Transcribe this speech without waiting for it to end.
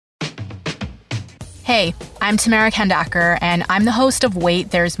Hey, I'm Tamara Kandaker, and I'm the host of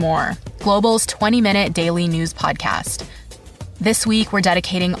Wait, There's More, Global's 20-minute daily news podcast. This week, we're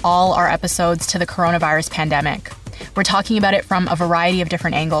dedicating all our episodes to the coronavirus pandemic. We're talking about it from a variety of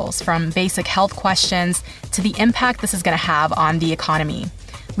different angles, from basic health questions to the impact this is going to have on the economy.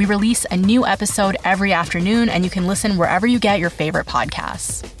 We release a new episode every afternoon, and you can listen wherever you get your favorite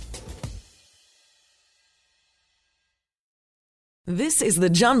podcasts. This is the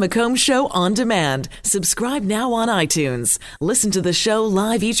John McComb Show on demand. Subscribe now on iTunes. Listen to the show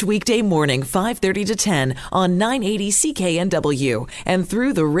live each weekday morning, 5:30 to 10 on 980 CKNW and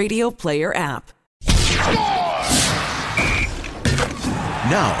through the Radio Player app.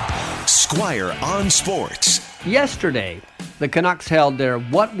 Now, Squire on Sports. Yesterday, the Canucks held their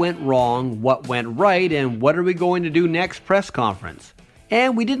what went wrong, what went right, and what are we going to do next press conference.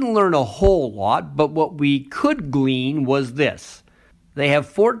 And we didn't learn a whole lot, but what we could glean was this. They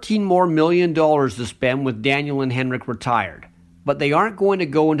have $14 more million to spend with Daniel and Henrik retired, but they aren't going to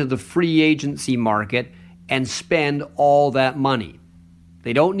go into the free agency market and spend all that money.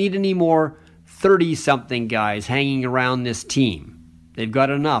 They don't need any more 30-something guys hanging around this team. They've got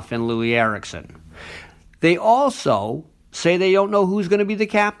enough in Louis Eriksson. They also say they don't know who's going to be the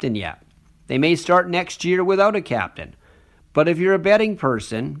captain yet. They may start next year without a captain. But if you're a betting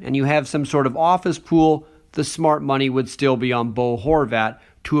person and you have some sort of office pool, the smart money would still be on Bo Horvat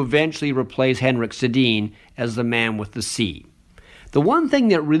to eventually replace Henrik Sedin as the man with the C. The one thing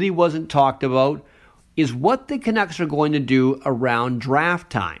that really wasn't talked about is what the Canucks are going to do around draft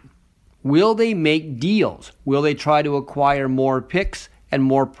time. Will they make deals? Will they try to acquire more picks and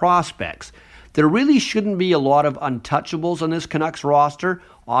more prospects? There really shouldn't be a lot of untouchables on this Canucks roster.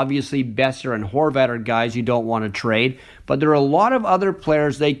 Obviously, Besser and Horvat are guys you don't want to trade, but there are a lot of other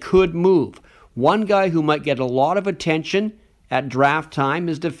players they could move. One guy who might get a lot of attention at draft time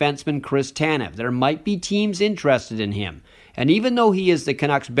is defenseman Chris Tanev. There might be teams interested in him. And even though he is the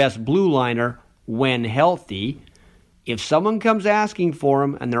Canucks' best blue liner when healthy, if someone comes asking for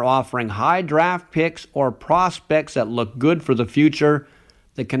him and they're offering high draft picks or prospects that look good for the future,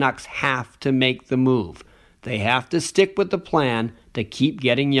 the Canucks have to make the move. They have to stick with the plan to keep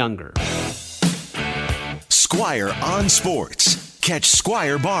getting younger. Squire on Sports. Catch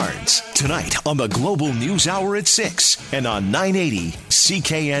Squire Barnes tonight on the Global News Hour at 6 and on 980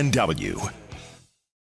 CKNW.